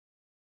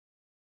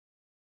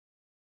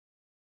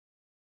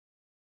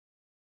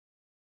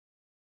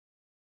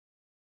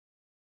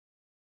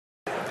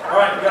All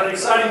right, we've got an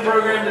exciting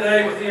program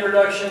today with the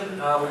introduction. We've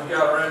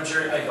got our own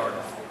Jerry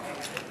Maygarden.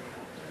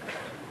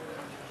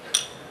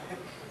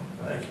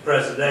 Thank you,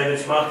 President David.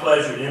 It's my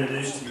pleasure to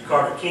introduce to you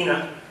Carter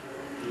Quina,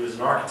 who is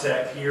an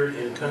architect here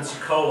in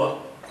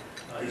Pensacola.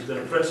 He's been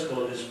a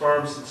principal of his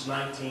firm since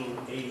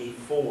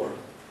 1984.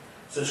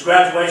 Since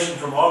graduation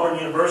from Auburn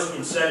University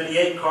in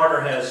 '78,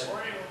 Carter has...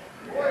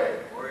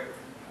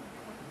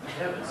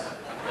 Heavens.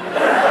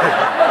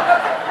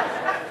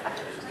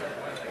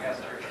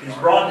 He's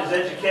broadened his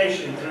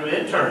education through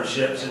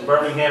internships in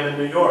Birmingham and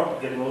New York,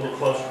 getting a little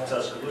closer to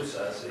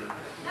Tuscaloosa, I see.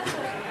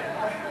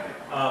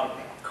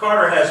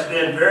 Carter has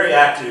been very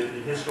active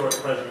in historic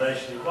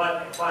preservation.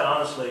 Quite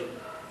honestly,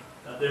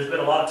 there's been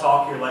a lot of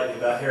talk here lately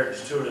about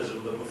heritage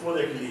tourism, but before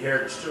there can be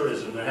heritage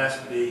tourism, there has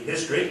to be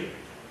history,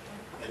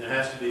 and there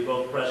has to be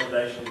both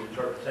preservation and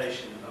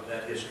interpretation of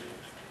that history.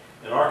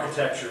 And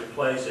architecture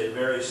plays a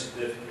very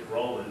significant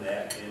role in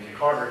that, and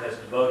Carter has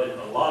devoted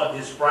a lot of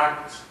his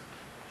practice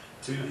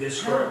to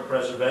historic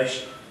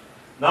preservation,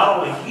 not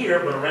only here,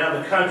 but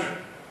around the country.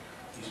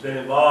 He's been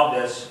involved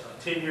as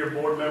a 10-year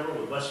board member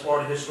with West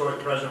Florida Historic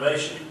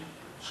Preservation,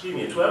 a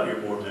 12-year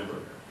board member,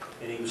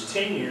 and he was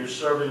 10 years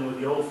serving with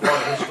the Old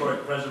Florida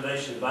Historic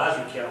Preservation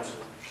Advisory Council,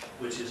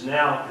 which is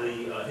now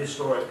the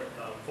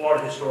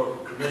Florida Historical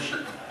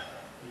Commission.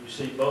 You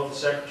see both the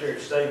Secretary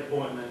of State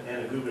appointment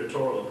and a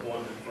gubernatorial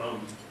appointment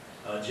from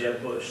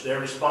Jeb Bush. They're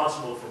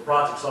responsible for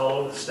projects all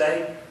over the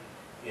state,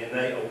 and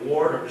they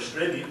award or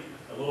distribute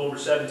a little over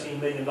 $17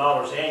 million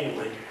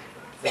annually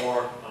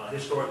for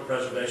historic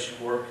preservation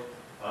work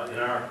in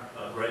our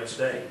great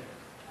state.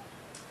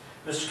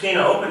 Mr.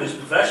 Quina opened his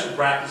professional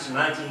practice in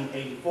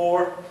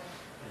 1984,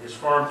 and his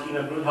firm,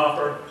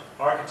 Grundhoefer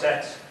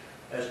Architects,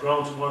 has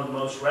grown to one of the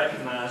most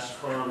recognized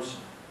firms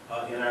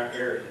in our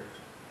area.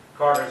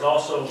 Carter has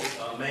also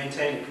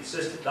maintained a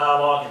consistent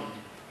dialogue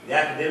in the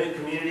academic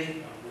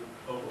community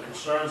over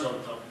concerns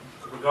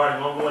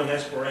regarding ongoing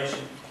exploration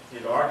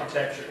into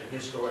architecture and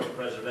historic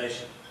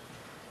preservation.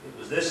 It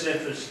was this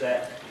interest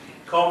that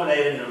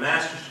culminated in a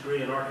master's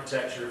degree in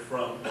architecture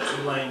from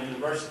Tulane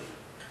University.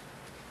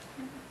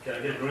 Can I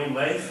get a green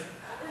wave?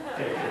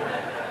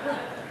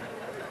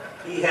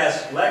 He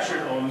has lectured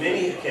on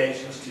many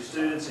occasions to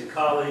students and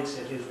colleagues,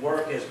 and his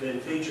work has been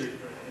featured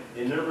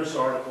in numerous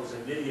articles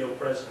and video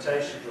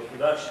presentations or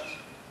productions.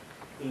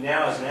 He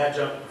now is an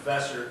adjunct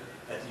professor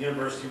at the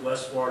University of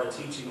West Florida,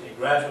 teaching a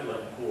graduate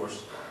level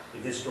course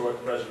in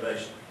historic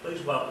preservation.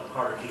 Please welcome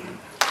Carter Quina.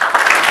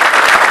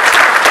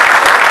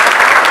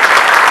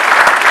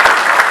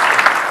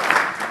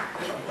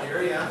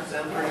 Gary, I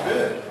sound pretty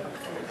good.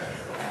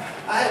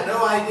 I had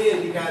no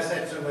idea you guys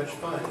had so much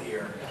fun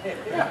here.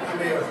 I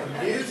mean, with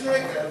the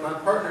music, my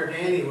partner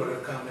Danny would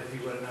have come if he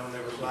would have known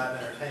there was live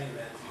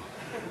entertainment.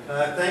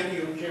 Thank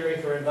you, Jerry,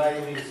 for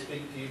inviting me to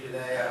speak to you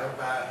today. I hope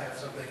I have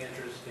something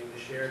interesting to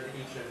share to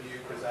each of you,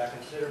 because I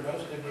consider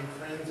most of you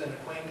friends and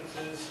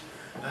acquaintances.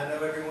 I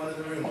know everyone in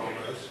the room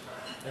almost.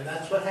 And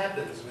that's what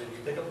happens when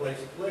you pick a place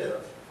to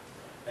live.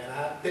 And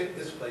I picked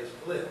this place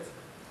to live.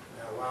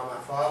 Now, while my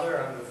father,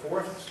 I'm the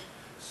fourth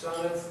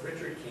son of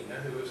Richard Quina,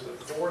 who was the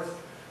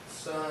fourth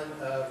son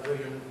of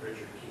William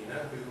Richard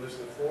Quina, who was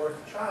the fourth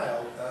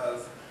child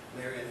of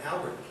Marion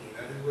Albert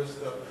Quina, who was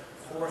the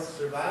fourth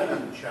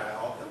surviving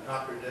child of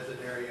Dr.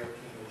 Desiderio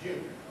Quina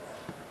Jr.,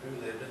 who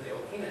lived in the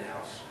old Quina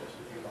house just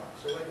a few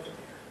blocks away from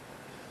here.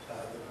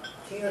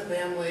 The Quina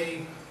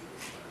family,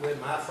 when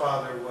my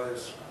father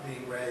was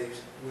being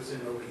raised, was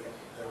in Mobile.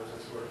 There was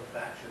a sort of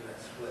faction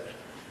that split.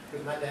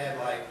 Because my dad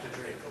liked to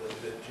drink a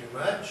little bit too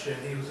much, and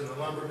he was in the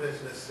lumber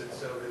business, and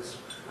so his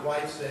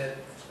wife said,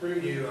 "Screw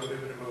you, I'm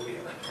moving to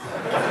Mobile."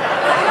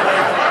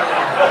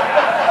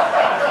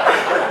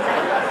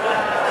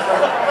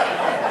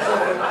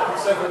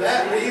 So for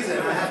that reason,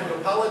 I have to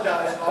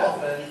apologize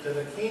often to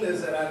the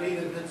Quinas that I meet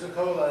in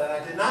Pensacola that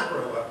I did not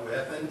grow up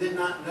with and did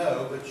not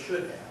know, but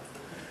should have.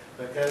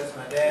 Because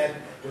my dad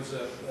was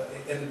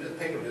in the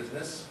paper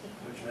business,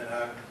 which meant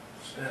I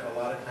spent a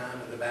lot of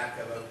time in the back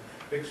of a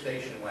big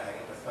station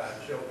wagon with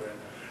 5 children,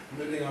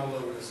 moving all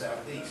over the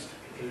southeast,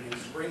 including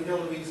Spring Hill,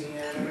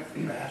 Louisiana,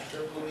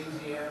 Bastrop,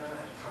 Louisiana,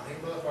 and Pine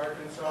Bluff,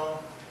 Arkansas.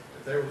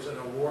 If there was an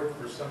award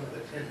for some of the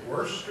 10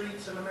 worst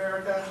streets in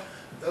America,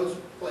 those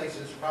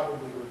places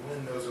probably would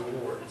win those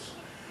awards.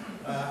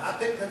 I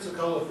picked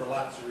Pensacola for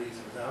lots of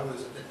reasons. I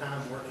was at the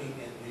time working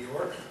in New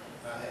York.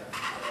 I had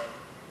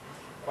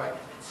quite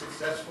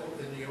successful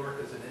in New York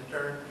as an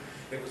intern.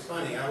 It was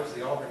funny, I was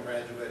the Auburn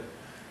graduate,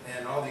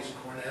 and all these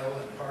Cornell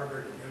and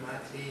Harvard and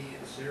MIT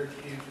and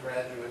Syracuse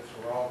graduates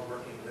were all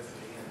working with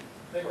me, and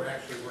they were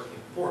actually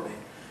working for me,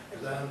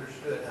 because I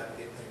understood how to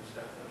get things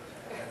done.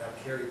 And I've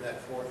carried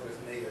that forth with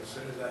me. As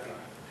soon as I could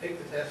take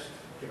the test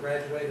to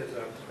graduate as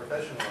a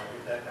professional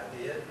architect, I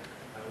did.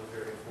 I was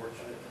very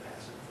fortunate to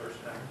pass it the first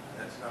time.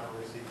 That's not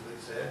always easily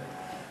said.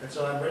 And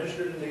so I'm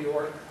registered in New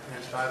York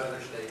and 5 other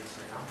states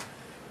now.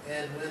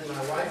 And when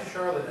my wife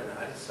Charlotte and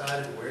I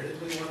decided where did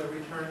we want to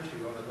return to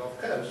on the Gulf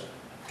Coast,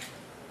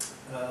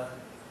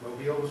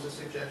 Mobile was a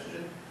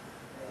suggestion,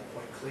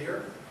 Point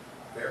Clear,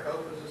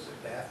 Fairhope was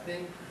a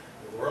Daphne,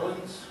 New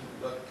Orleans, we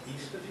looked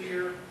east of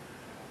here.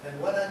 And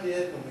what I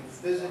did when we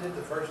visited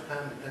the first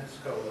time in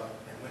Pensacola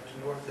and went to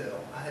North Hill,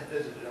 I had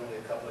visited only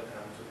a couple of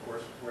times, of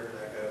course, where did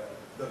I go?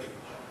 The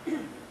beach.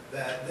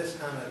 That this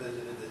time I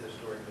visited the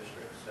historic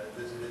districts, I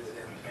visited the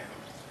downtown.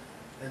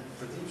 And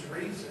for these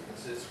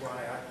reasons, it's why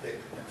I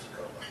picked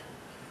Pensacola.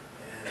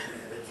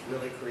 And it's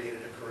really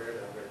created a career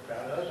that I'm very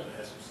proud of and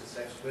had some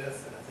success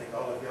with. And I think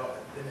all of y'all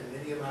have been in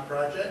many of my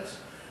projects.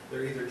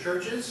 They're either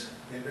churches,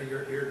 and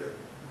you're here to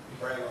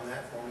brag on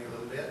that for me a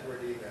little bit. Where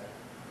do you go?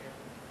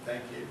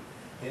 Thank you.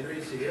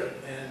 Henry's here,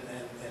 and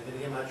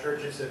many of my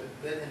churches have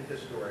been in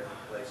historic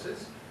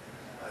places.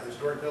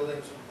 Historic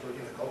buildings,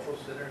 including the Cultural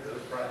Center,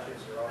 those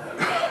projects are all here.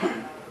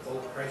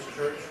 Old Christ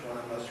Church, one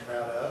I'm most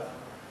proud of.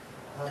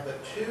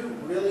 But two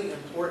really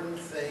important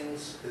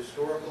things,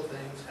 historical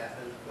things,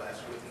 happened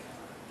last week.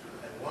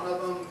 And one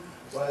of them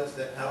was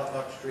that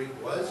Palafox Street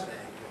was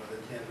named one of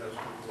the 10 most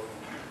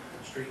important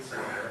streets in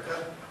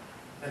America.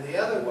 And the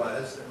other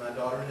was that my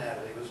daughter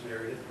Natalie was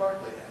married at the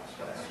Barclay House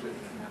last week.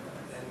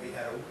 And we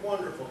had a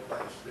wonderful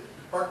place. The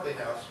Barclay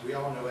House, we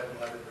all know it and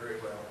love it very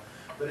well.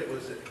 But it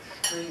was an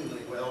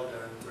extremely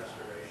well-done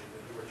restoration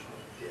that George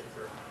did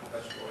for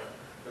West Florida.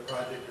 The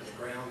project and the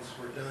grounds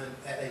were done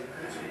at a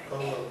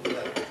Pensacola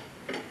level.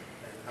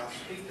 And I'll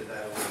speak to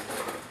that a little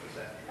bit this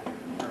afternoon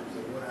in terms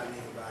of what I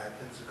mean by a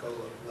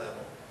Pensacola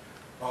level.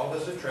 All of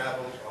us have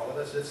traveled, all of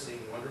us have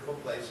seen wonderful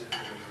places,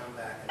 and we come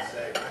back and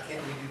say, why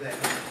can't we do that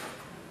here?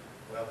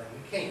 Well, then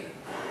we can.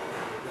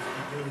 We'll just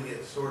be doing it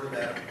sort of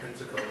at a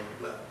Pensacola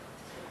level.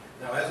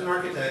 Now, as an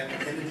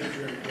architect, images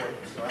are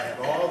important, so I have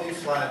all these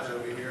slides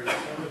over here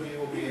that some of you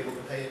will be able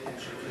to pay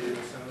attention to,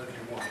 and some of you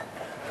won't.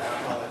 And I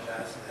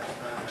apologize, and that's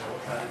fine, I will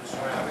try to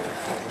describe it.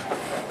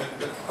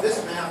 But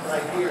this map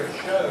right here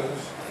shows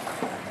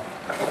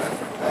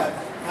that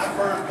my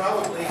firm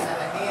probably had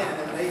a hand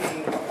in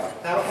making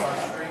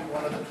Palafox Street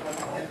one of the 10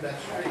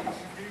 best streets.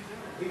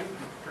 We've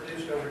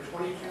produced over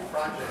 22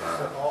 projects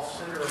that all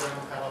center around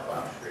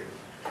Palafox Street.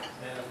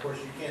 And of course,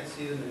 you can't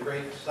see them in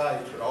great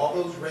sight, but all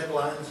those red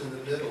lines in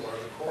the middle are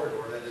the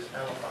corridor that is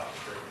Palafox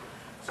Street.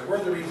 So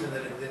we're the reason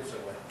that it did so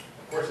well.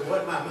 Of course, it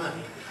wasn't my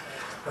money,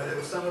 but it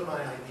was some of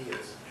my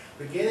ideas.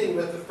 Beginning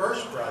with the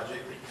first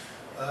project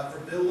for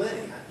Bill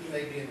Linney. He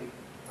may be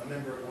a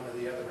member of one of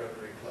the other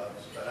Rotary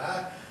clubs, but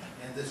I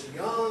and this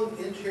young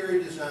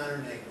interior designer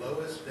named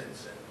Lois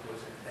Benson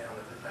was in town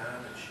at the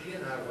time, and she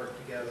and I worked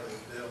together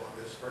with Bill on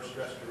this first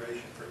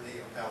restoration for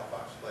me on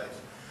Palafox Place.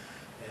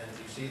 And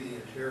you see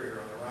the interior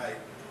on the right,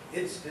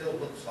 it still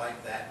looks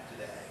like that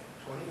today.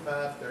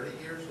 25, 30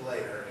 years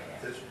later,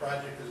 this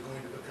project is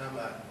going to become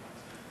a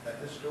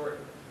historic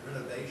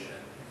renovation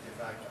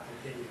if I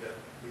continue to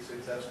be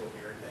successful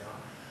here in town.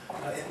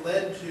 It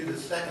led to the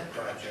second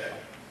project,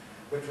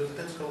 which was the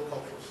Pensacola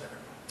Cultural Center.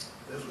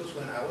 This was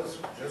when I was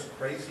just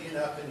crazy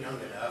enough and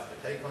young enough to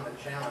take on a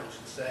challenge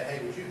to say,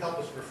 hey, would you help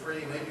us for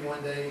free? Maybe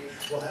one day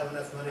we'll have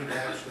enough money to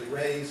actually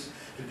raise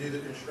to do the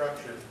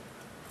construction.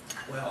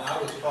 Well, I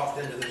was talked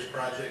into this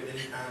project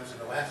many times, and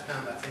the last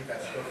time I think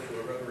I spoke to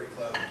a Rotary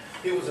Club,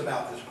 it was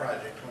about this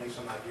project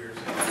 20-some-odd years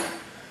ago.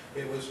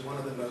 It was one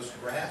of the most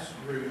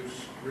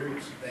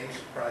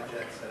roots-based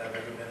projects that I've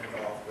ever been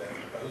involved with.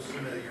 I was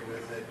familiar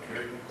with it.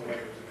 Gary McCoy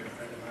was a good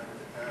friend of mine at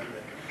the time,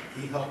 and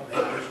he helped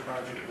make this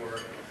project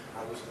work.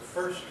 I was the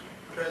first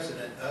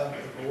president of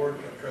the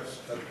board of directors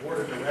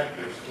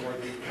for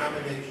the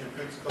combination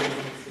Pensacola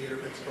Theater,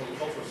 Pensacola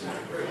Cultural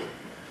Center group.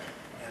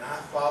 And I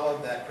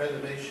followed that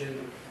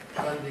preservation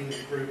funding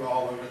group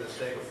all over the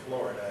state of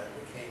Florida and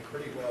became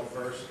pretty well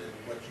versed in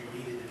what you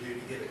needed to do to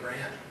get a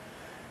grant.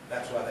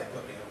 That's why they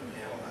put me on the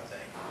panel, I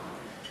think.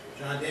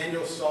 John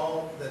Daniels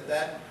saw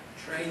that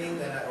training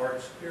or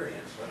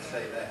experience, let's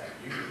say that,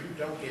 you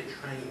don't get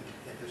trained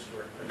in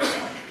historic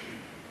preservation.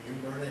 You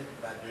learn it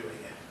by doing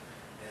it.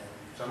 And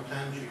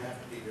sometimes you have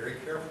to be very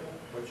careful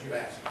what you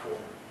ask for.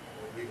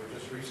 We were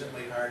just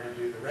recently hired to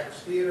do the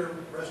Rex Theater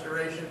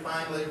restoration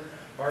finally.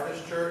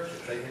 Harvest Church,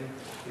 if they can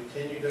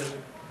continue to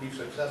be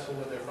successful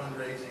with their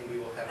fundraising, we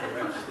will have the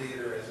Rex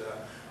Theater as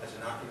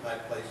an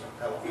occupied place on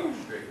Palafox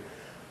Street.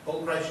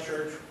 Old Christ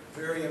Church,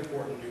 very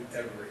important to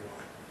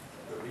everyone.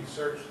 The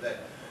research that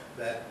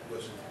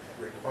was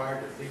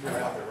required to figure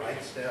out the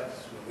right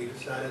steps when we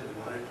decided we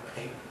wanted to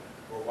paint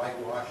or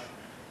whitewash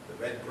the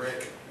red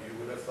brick, you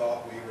would have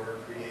thought we were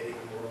creating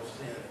a mortal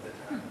sin at the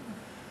time.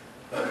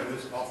 But it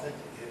was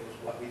authentic. It was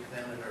what we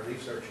found in our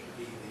research to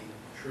be the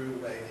true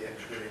way the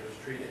exterior was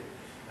treated.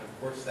 And of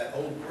course, that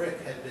old brick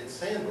had been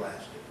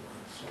sandblasted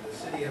once. When the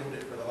city owned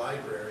it for the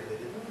library, they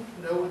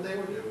didn't know what they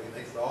were doing.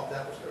 They thought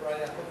that was the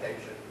right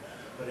application,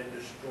 but it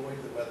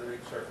destroyed the weathering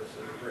surface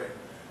of the brick.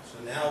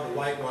 So now the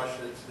whitewash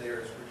that's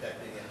there is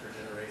protecting it for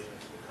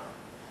generations to come.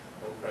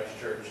 Old Christ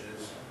Church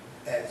is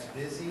as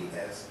busy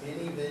as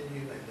any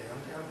venue in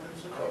downtown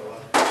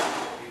Pensacola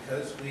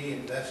because we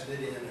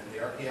invested in, and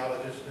the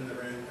archaeologists in the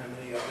room, how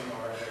many of them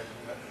are there?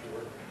 I'm not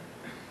sure.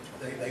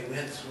 They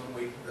wince when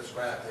we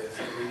describe this.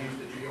 We used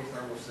a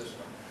geothermal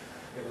system.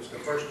 It was the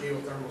first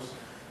geothermal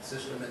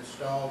system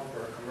installed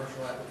for a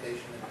commercial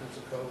application in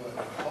Pensacola.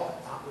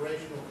 The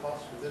operational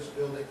costs for this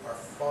building are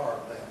far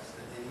less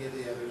than any of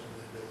the others in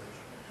the village.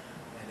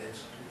 And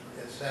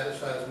it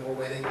satisfies more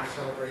wedding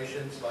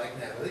celebrations like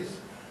Natalie's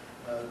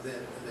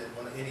than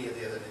any of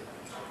the other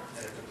venues.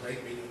 And it's a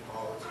great meeting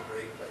hall. It's a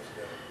great place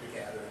to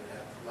gather and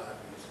have live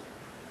music.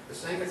 The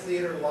Sanger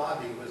Theater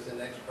lobby was the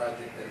next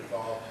project that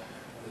involved.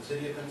 The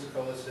city of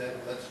Pensacola said,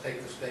 let's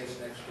take the space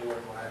next door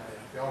and live band.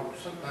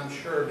 I'm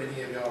sure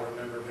many of y'all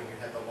remember when you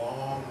had the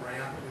long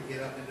ramp to get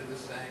up into the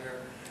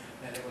Sanger,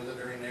 and it was a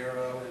very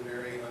narrow and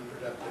very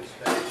unproductive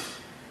space.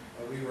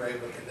 We were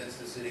able to convince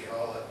the city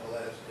hall to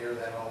let us tear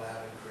that all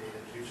out and create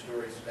a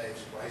two-story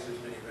space, twice as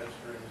many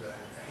restrooms, a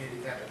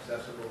handicap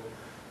accessible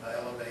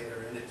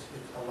elevator, and it's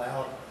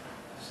allowed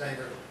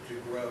Sanger to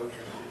grow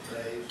into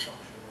today's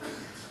functional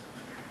needs.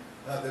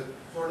 The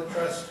Florida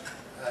Trust,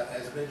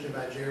 as mentioned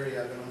by Jerry,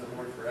 I've been on the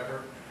board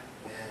forever,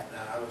 and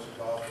I was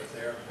involved with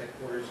their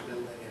headquarters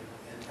building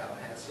in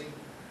Tallahassee.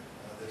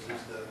 This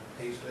is the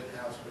Hayeswood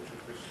House, which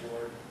was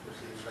restored,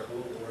 received several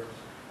awards.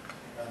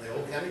 The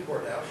old county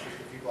courthouse, just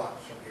a few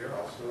blocks from here,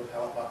 also a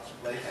pallet box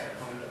place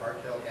home to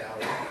Artel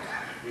Gallery.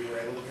 We were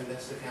able to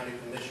convince the county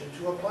commission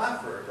to apply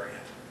for a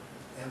grant,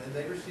 and then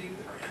they received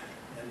the grant.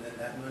 And then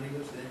that money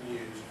was then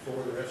used for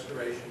the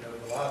restoration of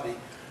the lobby,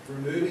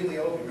 removing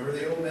the old, remember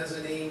the old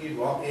mezzanine? You'd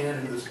walk in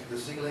and the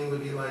ceiling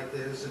would be like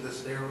this and the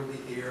stair would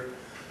be here.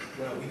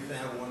 Well, we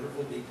found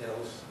wonderful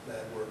details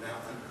that were now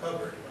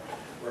uncovered.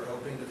 We're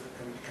hoping to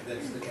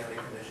convince the county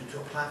commission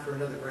to apply for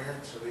another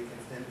grant so we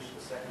can finish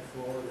the second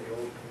floor of the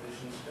old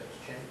commission space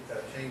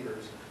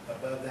chambers.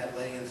 Above that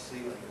lay-in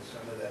ceiling is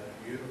some of that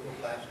beautiful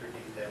plaster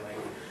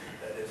detailing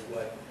that is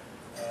what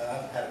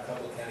I've had a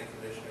couple of county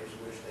commissioners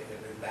wish they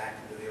could move back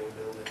into the old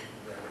building.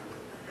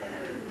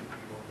 We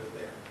won't go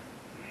there.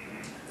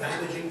 The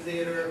Imaging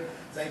Theater,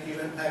 thank you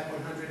Impact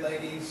 100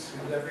 ladies,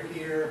 who's ever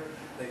here.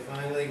 They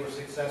finally were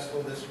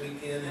successful this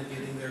weekend in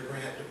getting their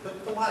grant to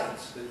put the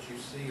lights that you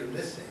see are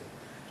missing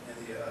in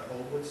the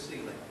old wood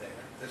ceiling there.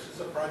 This is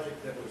a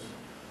project that was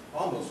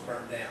almost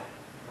burned down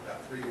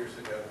about 3 years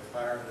ago. The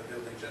fire in the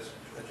building just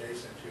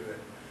adjacent to it.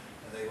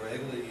 And they were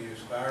able to use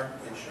fire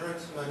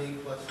insurance money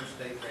plus some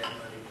state grant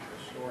money to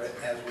restore it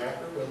as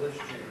Walker Willis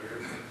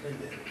Jr.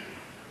 intended.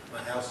 My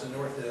house in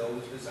North Hill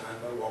was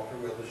designed by Walter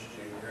Willis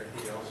Jr., and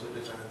he also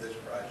designed this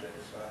project,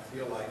 so I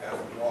feel like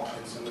I've walked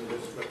in some of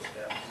his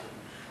footsteps, and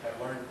I've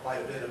learned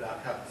quite a bit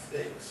about how to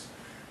fix,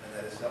 and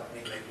that has helped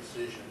me make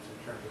decisions in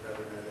terms of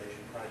other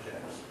renovation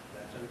projects.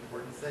 That's an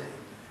important thing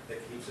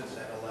that keeps us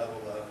at a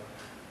level of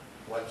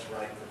what's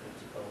right for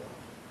Pensacola.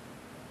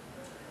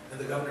 And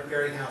the Governor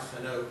Perry House,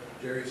 I know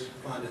Jerry's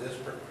fond of this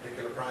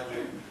particular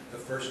project. The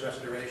first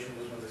restoration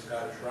was when the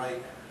Scottish Rite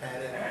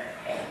had it,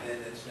 and then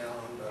it's now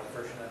owned by the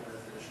First United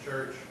Methodist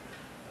Church.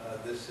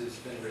 This has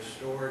been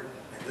restored,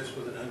 and this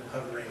was an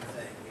uncovering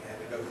thing. We had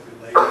to go through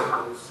layers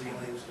of those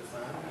ceilings to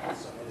find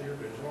some of the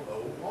original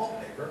old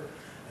wallpaper,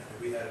 and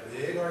we had a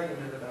big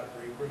argument about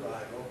Greek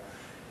revival.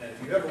 And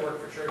if you've ever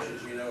worked for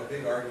churches, you know a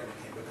big argument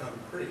can become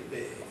pretty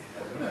big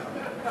about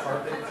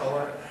carpet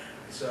color.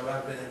 So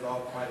I've been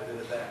involved quite a bit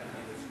of that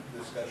in this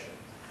discussion.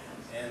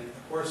 And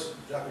of course,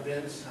 Dr.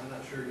 Benz, I'm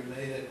not sure you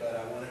made it, but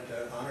I wanted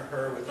to honor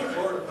her with the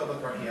Florida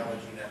Public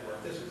Archaeology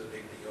Network. This is a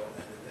big deal,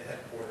 and the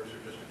headquarters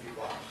are just a few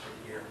blocks from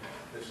here.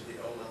 This is the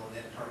old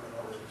L&N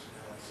terminal. It's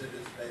now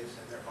exhibit space,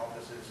 and their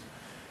offices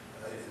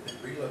have been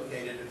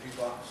relocated a few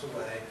blocks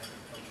away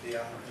from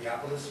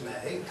Theophilus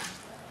May,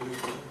 who,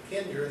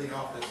 Ken, you're in the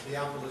office.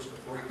 Theophilus,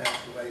 before he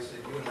passed away,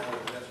 said, you and I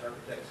are the best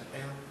architects in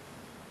town.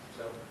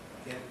 So,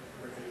 Ken,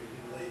 we're going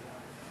to leave.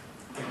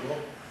 Ken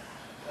Wolf.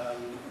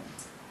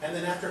 And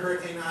then after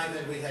Hurricane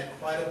Ivan, we had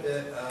quite a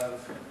bit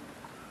of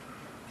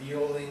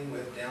dealing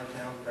with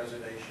downtown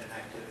preservation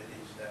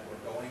activities that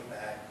were going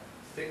back,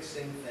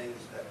 fixing things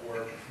that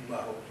were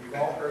muddled. You've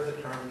all heard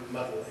the term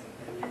muddling,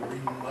 and you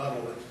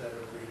remodel instead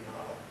of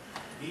remodel.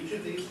 Each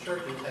of these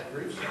churches had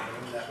roofs on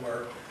them that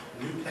were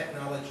new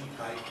technology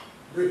type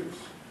roofs.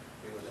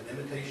 It was an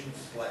imitation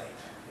slate.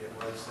 It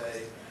was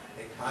a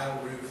tile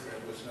roof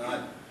that was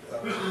not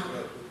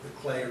the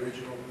clay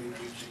original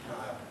bleachy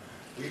tile.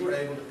 We were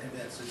able to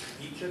convince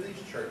each of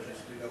these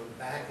churches to go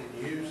back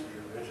and use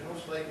the original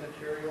slate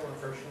material in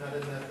First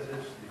United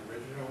Methodist, the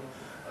original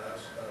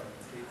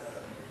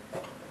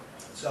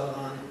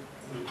Celadon,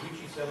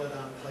 Luigi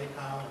Celadon clay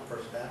tile in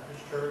First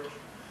Baptist Church,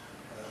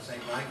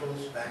 St.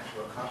 Michael's back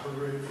to a copper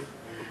roof.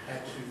 We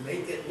had to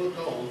make it look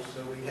old,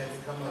 so we had to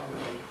come up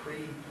with a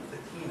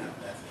pre-Quina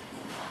method.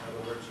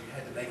 In other words, you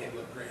had to make it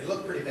look great. It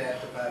looked pretty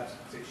bad for 5,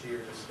 6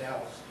 years. It's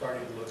now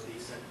starting to look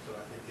decent, so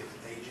I think it's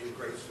aging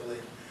gracefully.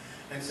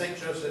 And St.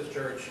 Joseph's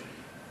Church,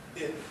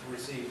 it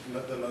received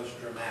the most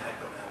dramatic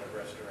amount of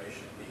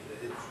restoration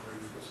needed. Its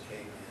roof was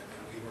caved in,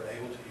 and we were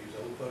able to use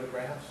old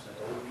photographs and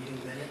old meeting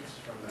minutes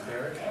from the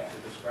parish to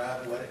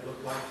describe what it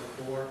looked like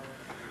before.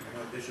 And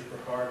when Bishop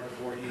Ricard,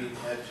 before he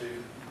had to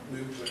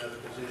move to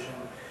another position,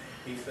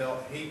 he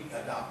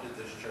adopted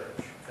this church,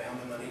 found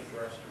the money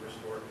for us to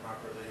restore it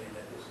properly, and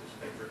it was his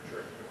favorite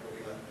church before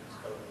we left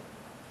Pensacola.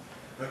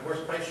 And of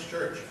course, Christ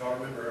Church, if I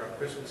remember our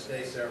Christmas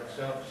Day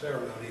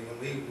ceremony, when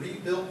we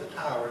rebuilt the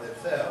tower that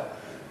fell,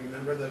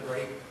 remember the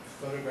great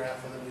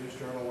photograph in the news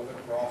journal where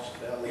the cross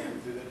fell in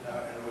through the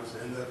tower, and it was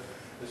in the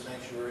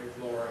sanctuary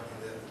floor,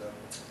 and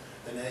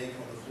the nave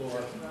on the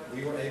floor.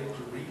 We were able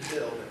to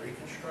rebuild and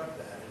reconstruct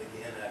that. And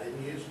again, I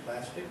didn't use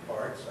plastic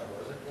parts. I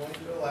wasn't going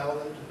to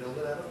allow them to build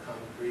it out of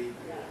concrete.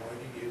 We were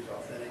going to use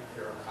authentic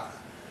terracotta,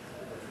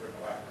 which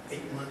required 8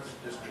 months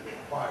just to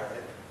acquire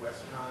it.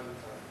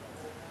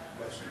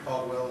 Wes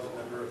Caldwell is a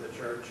member of the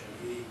church, and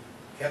he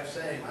kept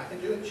saying, I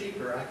can do it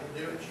cheaper, I can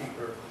do it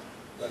cheaper.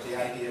 But the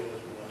idea was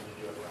we wanted to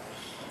do it right.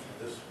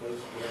 This was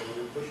where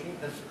we were pushing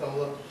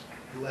Pensacola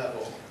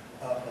level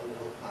up a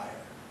little higher.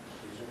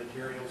 These are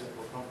materials that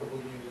we're comfortable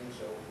using,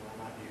 so we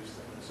will not use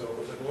them. And so it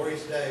was a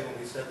glorious day when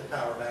we set the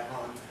tower back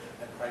on,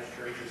 and Christ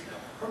Church is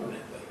now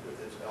permanently with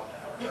its bell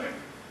tower.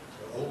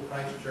 So old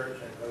Christ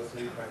Church and both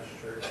new Christ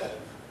Church have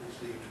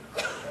received.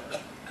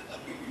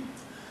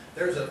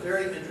 There's a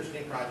very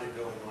interesting project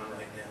going on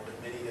right now that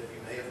many of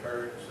you may have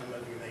heard, some of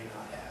you may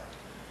not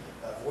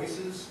have.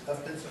 Voices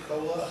of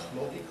Pensacola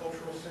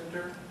Multicultural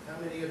Center. How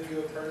many of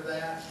you have heard of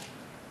that?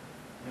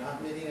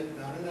 Not many,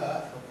 not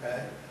enough,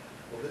 okay.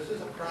 Well, this is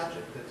a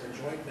project that's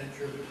a joint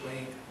venture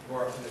between,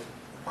 or a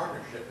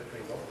partnership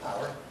between both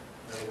Power,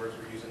 in other words,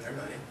 we're using their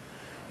money,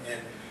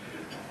 and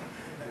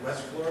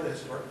West Florida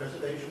Historic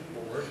Preservation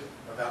Board,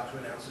 about to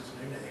announce its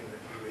new name in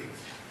a few weeks.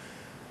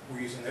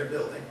 We're using their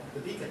building,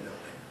 the Beacon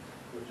Building,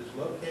 which is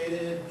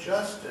located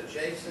just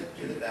adjacent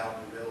to the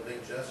Bowden Building,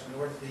 just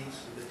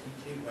northeast of the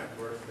T.T.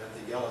 Wentworth, and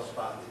the yellow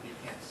spot that you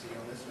can't see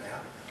on this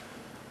map.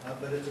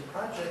 But it's a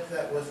project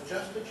that was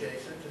just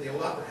adjacent to the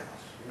old Opera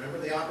House. Remember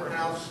the Opera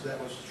House that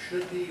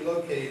should be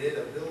located,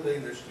 a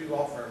building, there's 2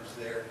 law firms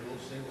there, little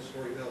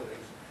single-story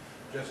buildings,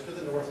 just to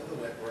the north of the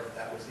Wentworth.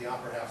 That was the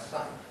Opera House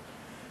site.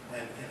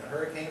 And in a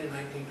hurricane in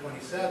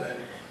 1927,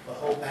 the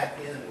whole back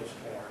end was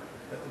torn.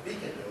 But the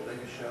Beacon Building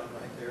is shown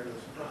right there in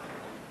this front.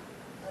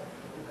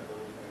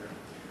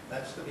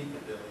 That's the Beacon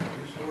Building,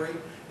 2-story.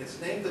 It's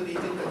named the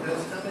Beacon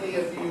because how many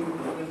of you,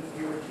 when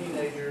you were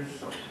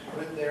teenagers,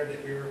 went there to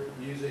hear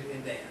music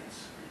and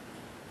dance?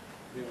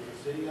 It was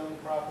a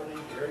city-owned property.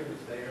 Gary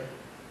was there.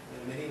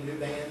 And many new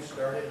bands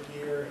started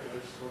here. It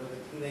was sort of a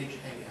teenage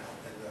hangout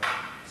in the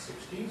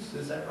 60s.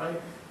 Is that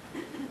right?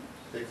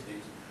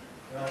 60s.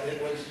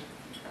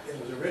 It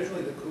was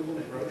originally the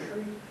Coolman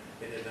Grocery.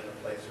 It had been a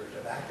place for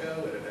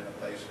tobacco, it had been a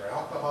place for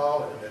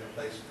alcohol, it had been a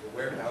place for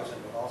warehousing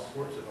of all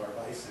sorts of our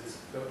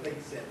vices. So it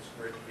makes sense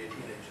for it to be a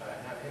teenage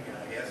hangout,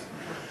 I guess.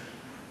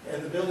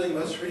 And the building,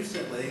 most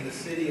recently, the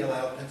city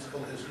allowed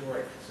Pensacola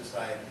Historic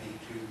Society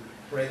to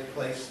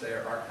place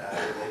their archive.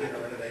 They did a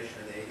renovation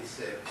in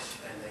 '86,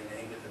 and they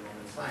named it the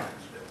Norman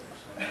Simons Building,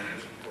 so I'm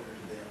just important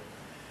to them.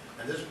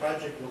 And this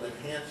project will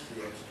enhance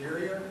the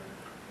exterior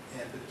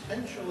and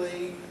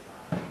potentially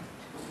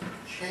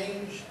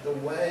change the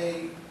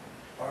way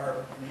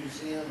our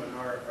museum and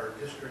our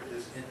district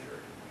is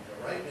entered.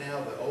 Right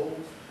now,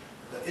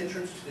 the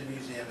entrance to the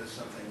museum is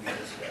something we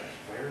discuss.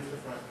 Where's the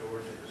front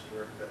door to the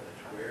historic village?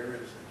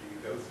 Do you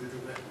go through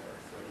the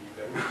Wentworth, or do you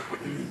go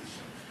through the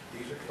east?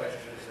 These are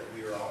questions that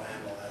we are all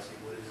analyzing.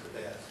 What is the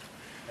best?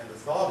 And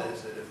the thought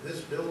is that if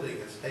this building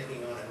is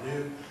taking on a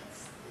new,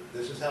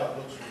 this is how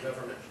it looks from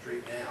Government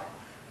Street now.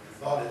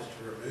 The thought is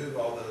to remove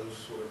all those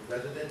sort of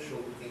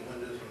residential-looking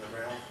windows on the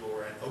ground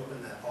floor and open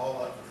that all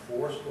up to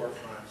 4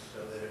 storefronts so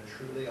that it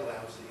truly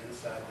allows the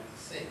inside to be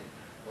seen.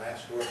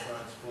 Glass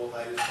storefronts, full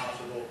height as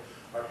possible.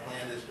 Our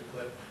plan is to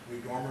put new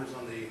dormers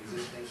on the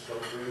existing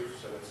sloped roof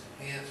so it's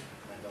enhanced. We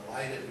plan to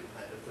light it. We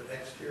plan to put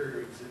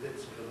exterior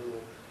exhibits with the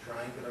little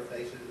triangular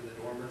faces of the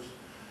dormers.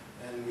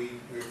 And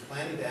we're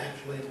planning to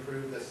actually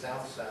improve the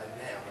south side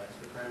now. That's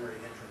the primary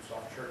entrance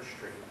off Church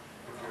Street.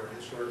 If you're a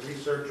historic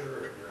researcher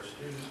or if you're a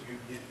student, you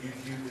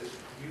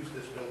use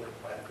this building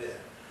quite a bit.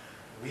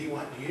 We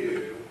want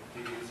you to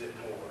use it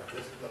more.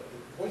 The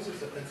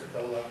Voices of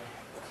Pensacola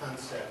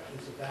concept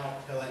is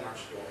about telling our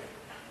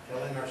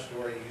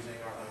story using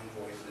our own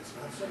voices.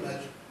 Not so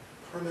much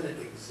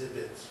permanent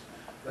exhibits,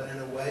 but in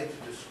a way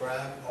to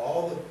describe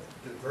all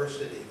the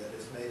diversity that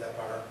has made up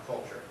our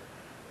culture.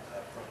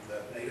 From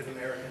the Native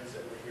Americans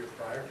that were here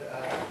prior to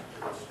us, to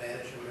the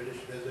Spanish and British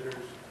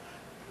visitors.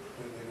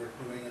 When we were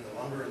doing in the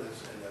lumber and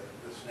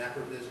the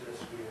snapper business,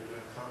 we were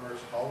doing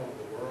commerce all over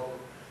the world.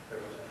 There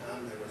was a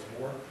time there was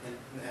more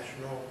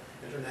international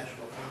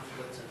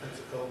consulates in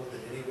Pensacola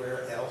than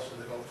anywhere else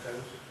in the Gulf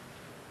Coast.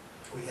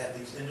 We had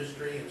these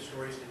industry and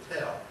stories to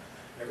tell.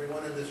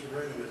 Everyone in this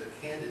room is a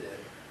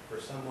candidate for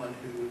someone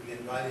who would be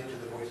invited to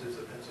the Voices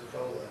of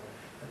Pensacola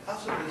and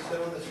possibly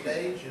sit on the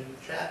stage and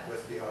chat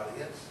with the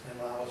audience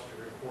and allow us to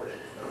record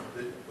it,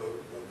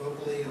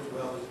 vocally as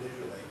well as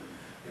visually.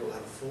 It will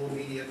have a full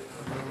media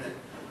component.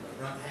 The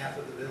front half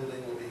of the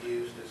building will be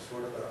used as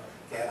sort of a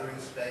gathering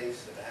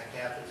space. The back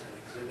half is an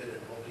exhibit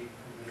and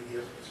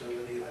multimedia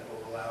facility that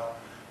will allow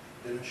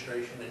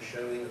demonstration and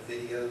showing of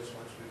videos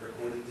once we've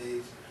recorded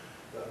these.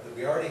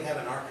 We already have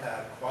an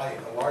archive, quite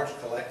a large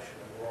collection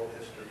of world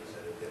histories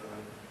that have been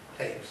on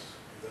tapes.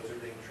 Those are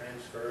being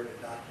transferred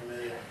and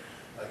documented.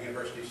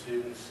 university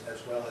students,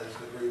 as well as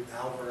the group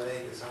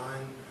Alvarez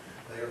Design.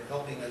 They are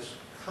helping us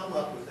come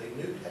up with a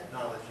new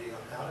technology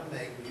on how to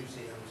make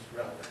museums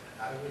relevant.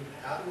 How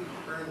do we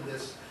turn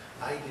this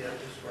idea of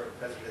historic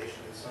preservation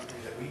into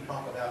something that we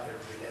talk about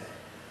every day?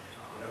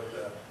 You know,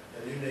 the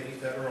new Navy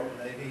Federal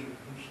Navy,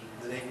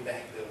 the Navy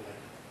Bank building,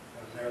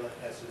 Maryland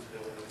Hess's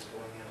building is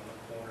going in on the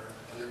corner,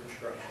 under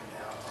construction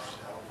now on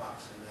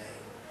Halifax in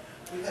Maine.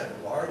 We had a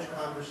large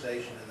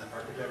conversation in the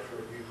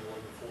Architectural Review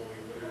Board before we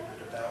approved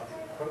it about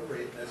the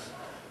appropriateness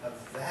of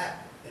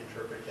that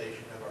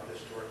interpretation of our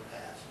historic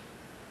past.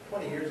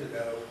 20 years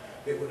ago,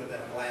 it would have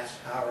been a glass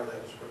tower that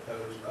was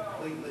proposed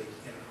completely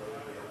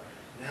inappropriate.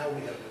 Now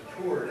we have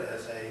matured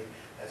as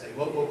a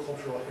local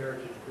cultural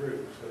heritage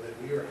group so that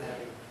we are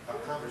having a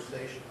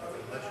conversation of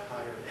a much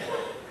higher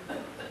level.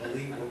 I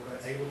believe we're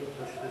able to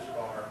push this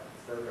bar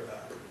further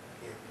up.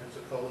 In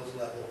Pensacola's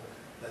level,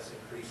 let's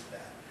increase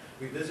that.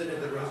 We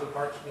visited the Rosa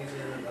Parks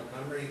Museum in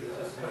Montgomery.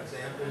 This is some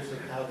examples of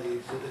how the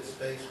exhibit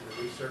space and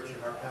the research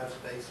and archive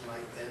space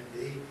might then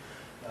be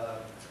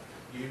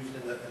used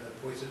in the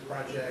Poison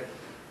project.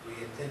 We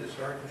intend to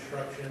start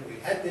construction. We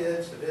had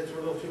bids. The bids were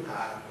a little too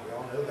high. We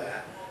all know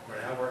that.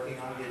 We're now working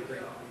on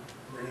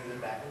bringing them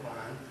back in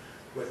line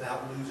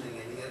without losing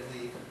any of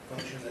the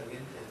function that we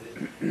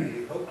intended.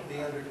 We hope to be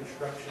under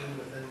construction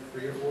within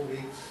 3 or 4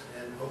 weeks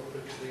and hope to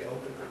be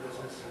open for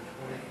business in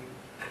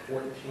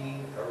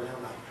 2014,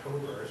 around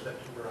October,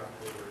 September,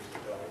 October is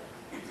the goal.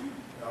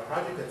 Now, a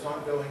project that's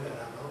ongoing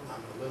that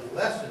I'm a little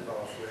less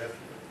involved with,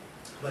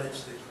 but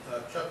it's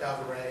the Chuck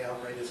Alvarez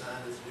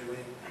Design is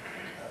doing,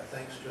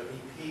 thanks to a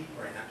BP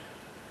grant,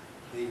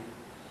 the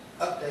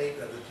update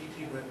of the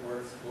T.T.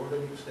 Wentworth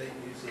Florida State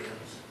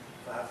Museum's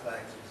Five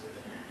Flags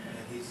exhibit.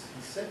 And he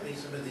sent me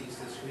some of these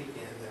this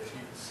weekend that if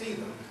you can see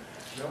them,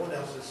 no one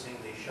else has seen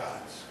these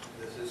shots.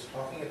 This is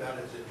talking about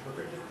his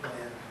interpretive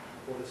plan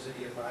for the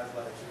City of Five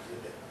Flags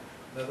exhibit.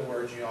 In other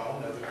words, you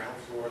all know the ground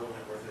floor of the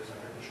Wentworth is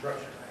under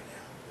construction right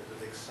now. There's a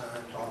big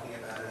sign talking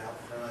about it out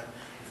front.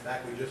 In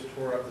fact, we just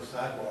tore up the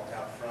sidewalk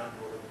out front.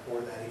 We're going to pour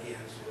that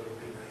again, so it'll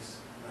be nice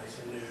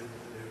and new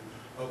with the new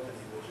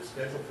opening, which is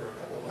scheduled for a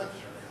couple of months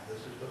from now.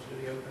 This is supposed to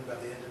be open by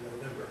the end of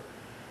November.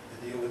 The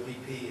deal with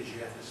BP is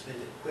you have to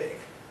spend it quick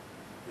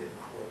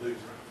or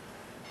lose it.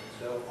 And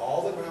so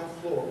all the ground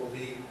floor will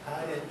be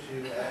tied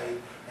into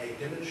a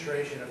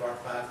demonstration of our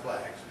Five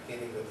Flags,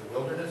 beginning with the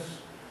wilderness,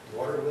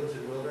 water, woods,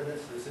 and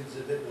wilderness. This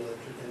exhibit will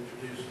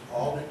introduce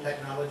all new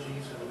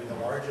technologies. It will be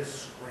the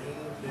largest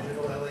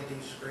digital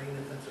LED screen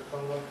in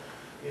Pensacola.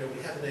 You know,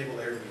 we have a Naval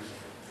Air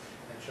Museum,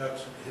 and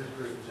his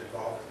group is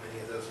involved with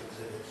many of those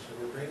exhibits. So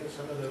we're bringing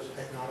some of those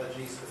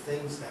technologies, the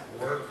things that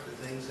work, the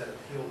things that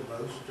appeal the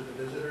most to the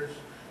visitors,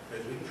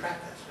 because we can track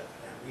that stuff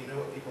now. We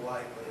know what people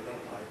like, what they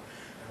don't like,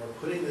 and we're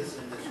putting this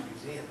in this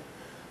museum.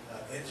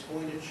 It's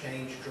going to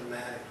change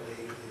dramatically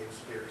the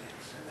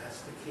experience, and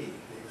that's the key.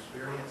 The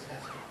experience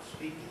has to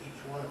speak to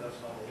each one of us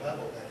on a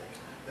level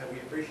that we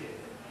appreciate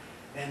it.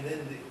 And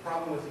then the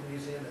problem with the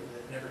museum is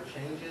that it never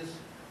changes.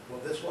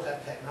 Well, this will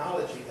have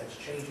technology that's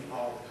changing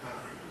all the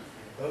time.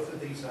 Both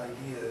of these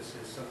ideas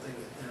is something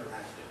that's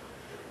interactive.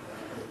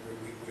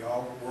 We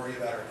all worry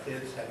about our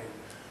kids having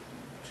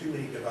too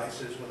many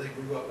devices. Well, they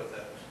grew up with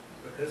those.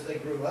 Because they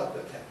grew up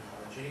with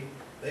technology,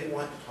 they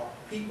want to talk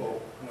to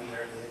people when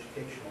they're in the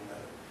educational mode.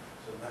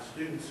 So my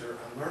students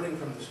I'm learning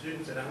from the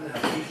students that I'm now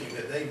teaching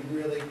that they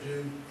really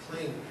do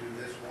cling to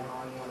this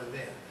one-on-one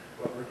event.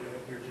 What we're doing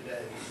here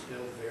today is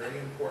still very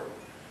important.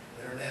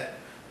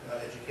 Internet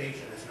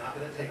education is not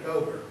going to take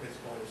over, it's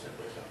going to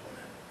simply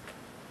supplement.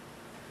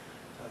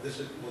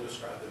 We'll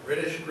describe the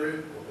British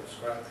group, we'll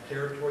describe the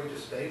territory to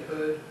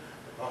statehood,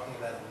 we're talking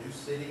about a new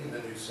city in the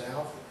New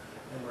South,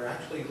 and we're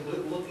actually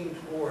looking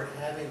toward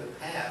having the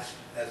past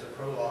as a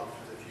prologue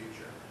for the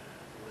future.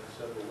 And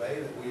so the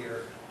way that we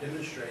are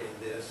demonstrating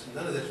this,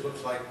 none of this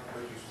looks like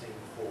what you've seen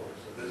before,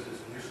 so this is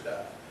new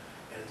stuff.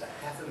 And it's a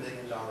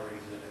 $500,000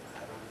 exhibit.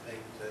 I don't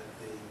think that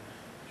the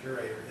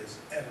curator has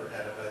ever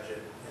had a budget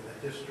in the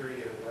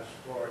history of West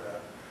Florida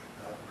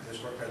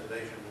Historic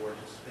Preservation Board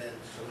to spend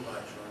so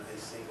much on a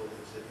single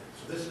exhibit.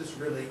 So this is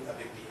really a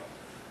big deal.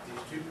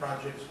 These two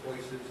projects,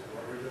 Voices, and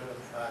what we're doing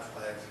with the Five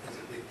Flags is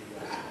a big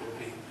deal. We'll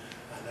be,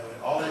 I know,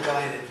 all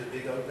invited to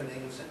big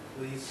openings, and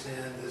please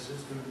send,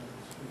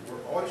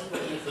 we're always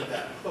looking for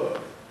that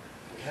hook.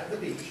 We have the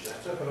beach,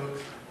 that's a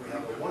hook. We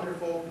have a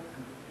wonderful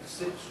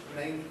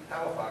named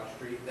Halifax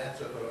Street, that's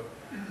a hook.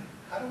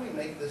 How do we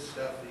make this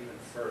stuff even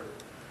further?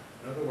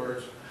 In other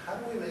words, how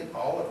do we make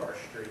all of our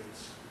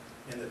streets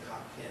in the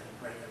top 10,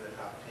 rank in the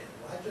top 10?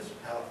 Why just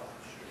Halifax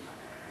Street?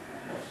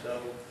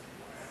 So,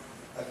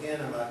 again,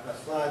 my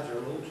slides are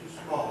a little too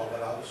small,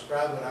 but I'll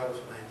describe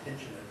my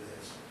intention of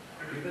this.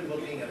 We've been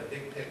looking at a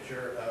big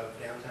picture of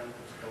downtown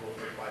Pensacola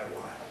for quite a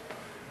while.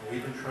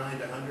 We've been trying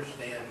to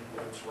understand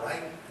what's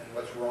right and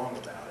what's wrong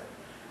about it.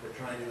 We're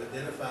trying to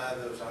identify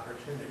those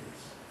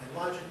opportunities. And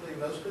logically,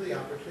 most of the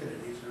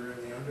opportunities are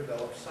in the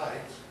undeveloped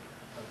sites,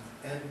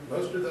 and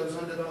most of those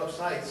undeveloped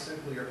sites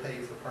simply are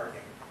paid for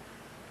parking.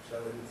 So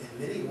in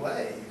many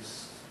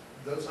ways,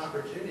 those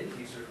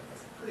opportunities are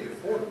pretty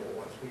affordable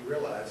once we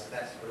realized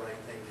that's the right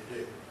thing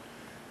to do.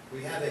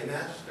 We have a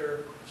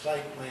master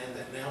site plan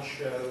that now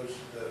shows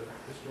the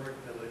historic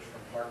village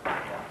from park to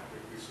park.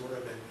 We've sort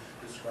of been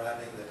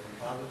describing that from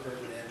Ponderosa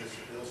Urban End to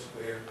Seville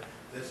Square,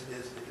 this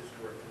is the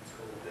historic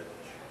Pensacola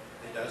village.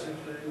 It does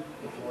include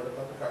the Florida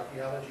Public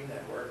Archaeology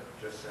Network,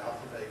 just south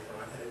of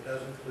Bayfront, and it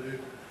does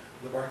include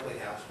the Barclay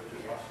House, which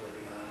is also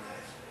beyond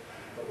this.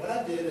 But what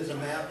I did is a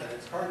map, and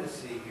it's hard to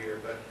see here,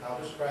 but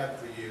I'll describe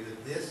for you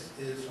that this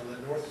is on the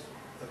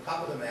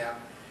top of the map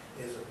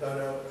is a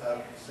photo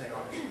of St.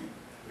 Augustine.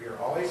 We are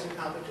always in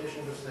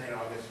competition with St.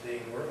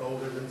 Augustine. We're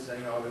older than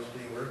St.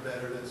 Augustine. We're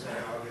better than St.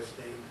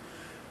 Augustine.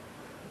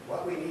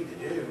 What we need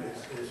to do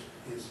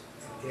is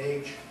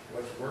engage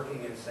what's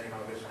working in St.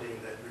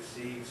 Augustine that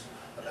receives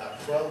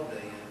about 12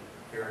 million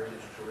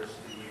heritage tourists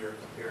a year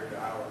compared to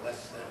our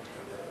less than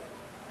 2 million.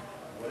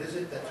 What is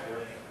it that's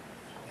working?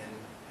 And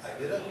I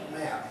did a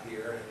map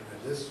here,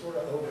 and this sort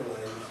of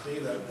overlay, you see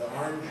the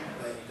orange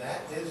thing,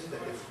 that is the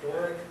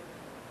historic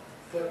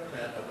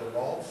footprint of the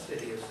walled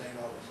city of St.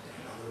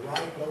 Augustine. On the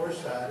right lower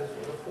side is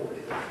where the fort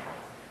is,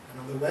 and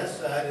on the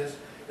west side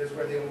is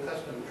where the old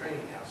custom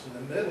training house. In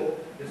the middle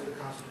is the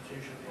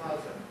Constitution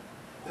Plaza.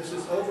 This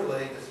is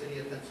overlaid the city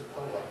of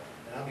Pensacola,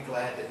 and I'll be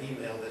glad to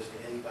email this to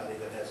anybody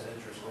that has an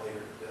interest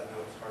later, because I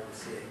know it's hard to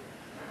see.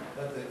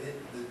 But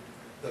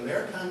the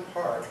Maritime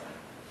Park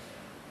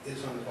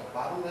is on the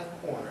bottom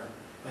left corner,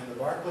 and the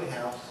Barclay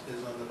House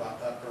is on the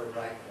upper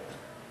right corner.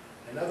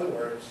 In other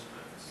words,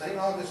 St.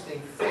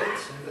 Augustine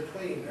fits in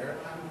between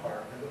Maritime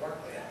Park and the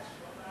Barclay House.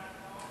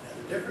 Now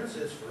the difference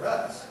is for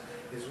us,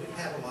 is we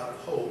have a lot of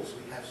holes,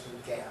 we have some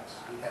gaps,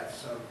 we have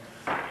some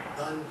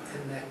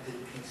unconnected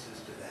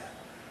pieces to that.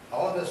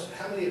 All of us,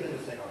 how many have been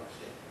to St.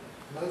 Augustine?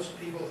 Most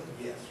people,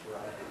 yes,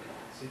 right.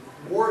 See,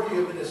 more of you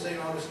have been to St.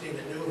 Augustine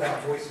that knew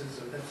about Voices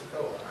of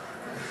Pensacola.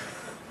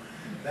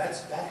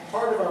 That's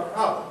part of our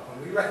problem,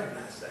 when we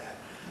recognize that.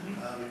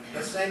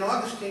 But St.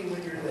 Augustine,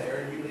 when you're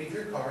there, you leave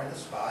your car in the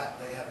spot.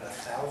 They have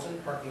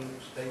 1,000 parking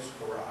space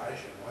garage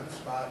in one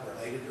spot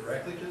related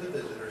directly to the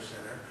visitor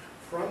center,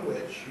 from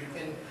which you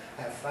can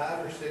have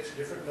 5 or 6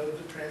 different modes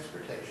of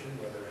transportation,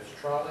 whether it's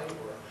trolley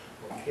or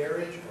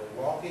carriage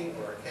or walking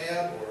or a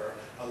cab or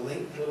a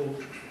linked little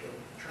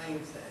train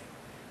thing.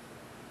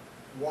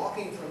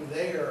 Walking from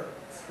there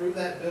through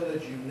that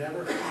village, you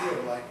never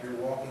feel like you're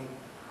walking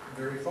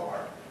very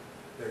far.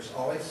 There's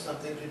always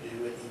something to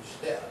do at each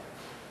step.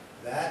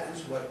 That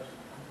is what,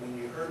 when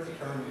you heard the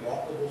term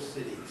walkable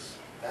cities,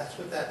 that's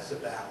what that's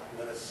about.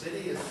 When a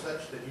city is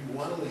such that you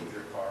want to leave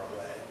your car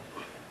away,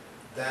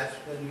 that's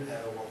when you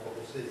have a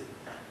walkable city.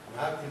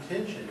 My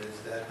contention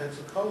is that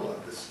Pensacola,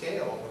 the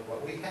scale of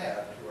what we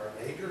have to our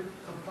major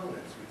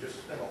components, we just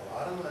spent a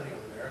lot of money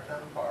on the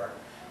Maritime Park,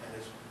 and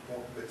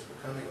it's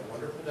becoming a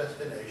wonderful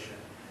destination.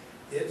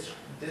 Its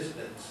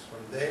distance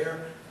from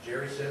there,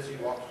 Jerry says he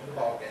walks to the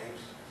ball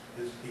games.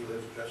 He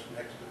lives just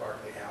next to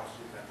Barclay House.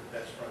 He's got the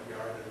best front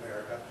yard in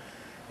America.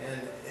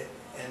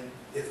 And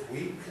if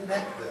we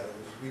connect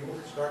those, we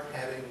will start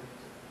having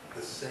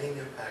the same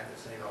impact that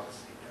St.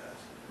 Augustine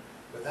does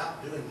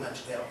without doing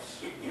much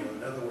else. You know,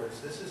 in other words,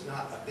 this is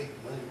not a big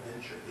money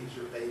venture. These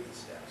are baby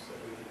steps that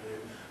we can do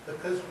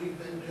because we've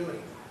been doing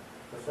them.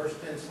 The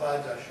first 10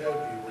 slides I showed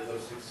you were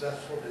those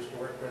successful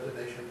historic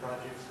preservation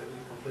projects that we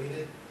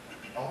completed.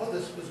 All of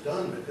this was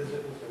done because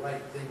it was the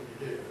right thing to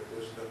do.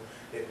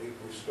 We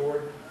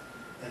restored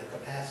in a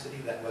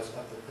capacity that was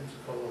of the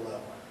Pensacola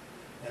level.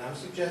 And I'm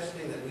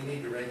suggesting that we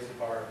need to raise the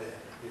bar a bit.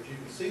 If you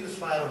can see the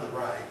slide on the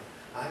right,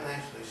 I'm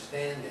actually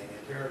standing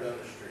in Terradona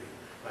Street.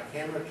 My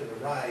camera to the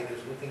right is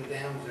looking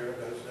down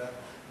Zaragoza,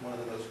 one of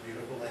the most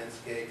beautiful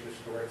landscapes,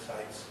 historic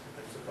sites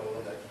in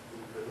Pensacola that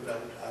we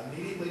developed. I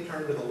immediately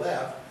turn to the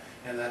left,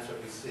 and that's what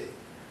we see.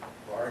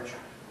 Large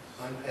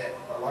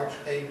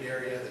paved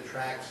area, the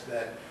tracks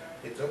that,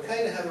 it's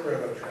okay to have a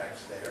railroad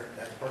tracks there,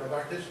 that's part of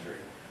our history,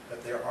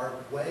 but there are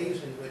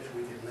ways in which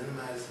we can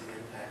minimize the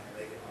impact and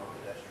make it more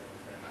pedestrian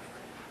friendly.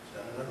 It's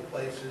done in other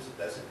places. It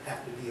doesn't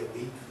have to be a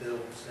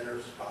weed-filled center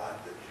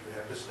spot that you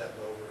have to step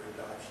over and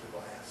dodge the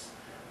glass.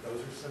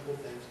 Those are simple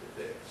things to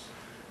fix.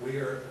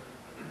 We are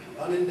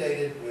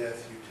inundated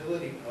with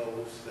utility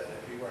poles that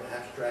if you were an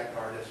abstract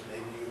artist,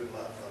 maybe you would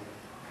love them,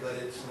 but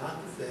it's not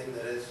the thing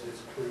that is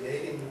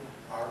creating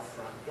our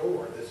front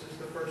door. This is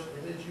the first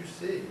image you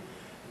see.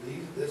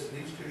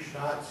 These two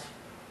shots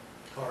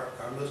are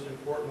our most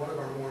important, one of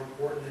our more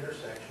important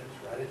intersections,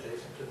 right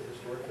adjacent to the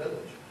historic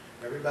village.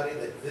 Everybody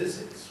that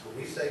visits, when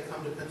we say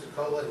come to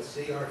Pensacola and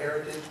see our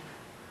heritage,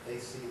 they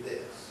see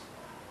this.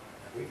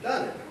 And we've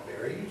done it. We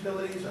bury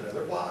utilities on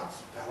other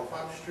blocks,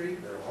 Palafox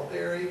Street, they're all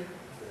buried.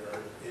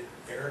 They're in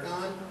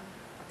Aragon.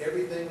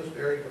 Everything was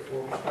buried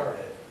before we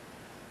started.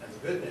 And the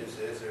good news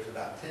is there's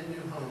about 10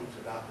 new homes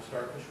about to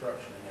start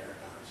construction in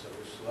Aragon. So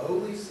we're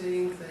slowly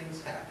seeing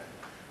things happen.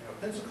 You know,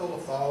 Pensacola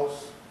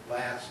falls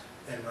last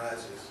and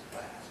rises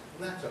last.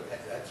 And that's okay.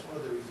 That's one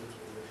of the reasons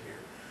we live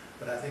here.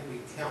 But I think we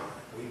can count on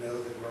it. We know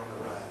that we're on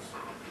the rise.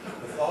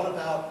 The thought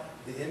about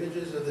the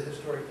images of the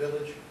historic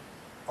village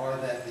are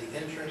that the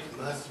entrance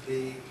must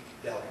be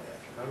delicate.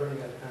 Am I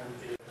running out of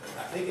time?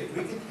 I think if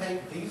we can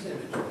take these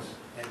images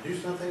and do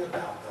something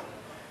about them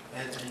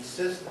and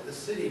insist that the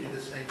city do the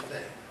same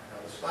thing.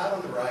 Now, the slide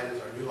on the right is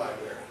our new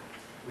library.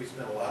 We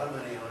spent a lot of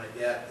money on it,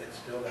 yet it's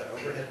still got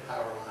overhead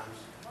power lines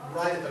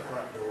right at the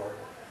front door.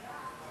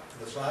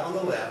 The slide on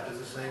the left is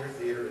the Sanger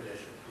Theater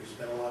Edition. We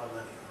spent a lot of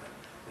money on it.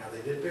 Now,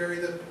 they did bury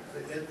the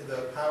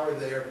power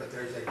there, but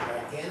there's a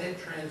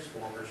gigantic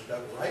transformer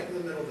stuck right in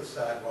the middle of the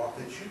sidewalk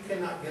that you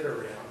cannot get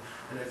around.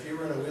 And if you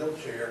were in a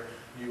wheelchair,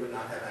 you would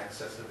not have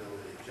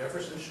accessibility.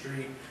 Jefferson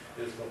Street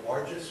is the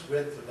largest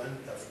width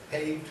of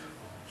paved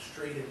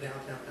street in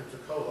downtown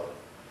Pensacola.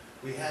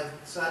 We have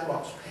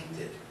sidewalks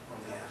painted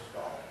on the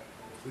asphalt.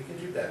 We can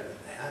do better than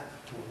that.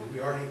 We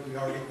already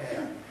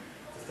have.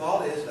 The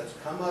thought is, let's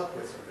come up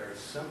with some very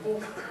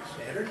simple,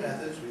 standard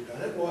methods. We've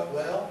done it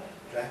well.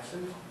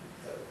 Jackson,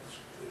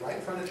 right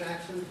in front of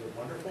Jackson, is a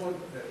wonderful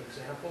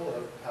example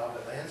of how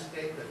the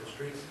landscape and the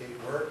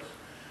streetscape works.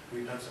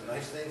 We've done some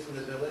nice things in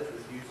the village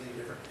with using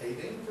different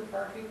paving for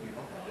parking. You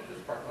don't have to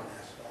just park on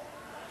asphalt.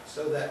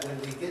 So that when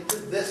we get to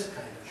this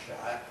kind of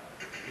shot,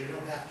 we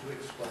don't have to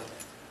explain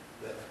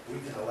it. That we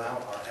can allow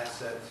our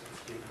assets to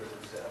speak for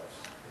themselves.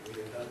 And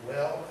we have done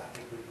well. I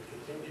think we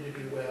can continue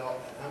to do well.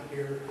 And I'm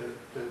here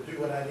to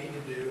do what I need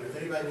to do. And if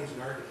anybody needs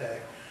an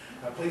architect,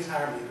 please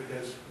hire me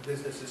because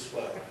business is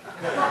slow.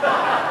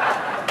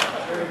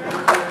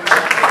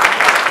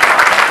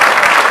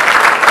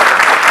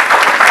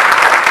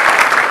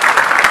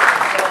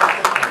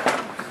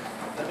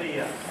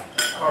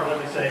 Carl, let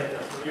me say,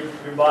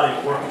 your body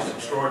of work is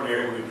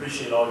extraordinary. We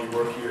appreciate all your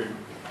work here in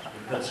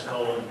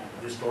Pensacola,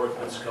 historic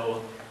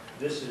Pensacola.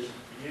 This is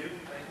you.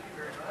 Thank you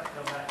very much.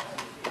 Come back and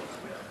see you.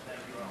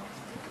 Thank you all.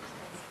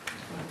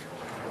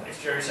 Thanks,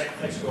 Jerry.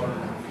 Thanks, Gordon.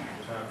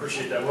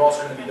 Appreciate that. We're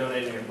also going to be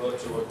donating a book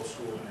to a local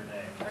school in your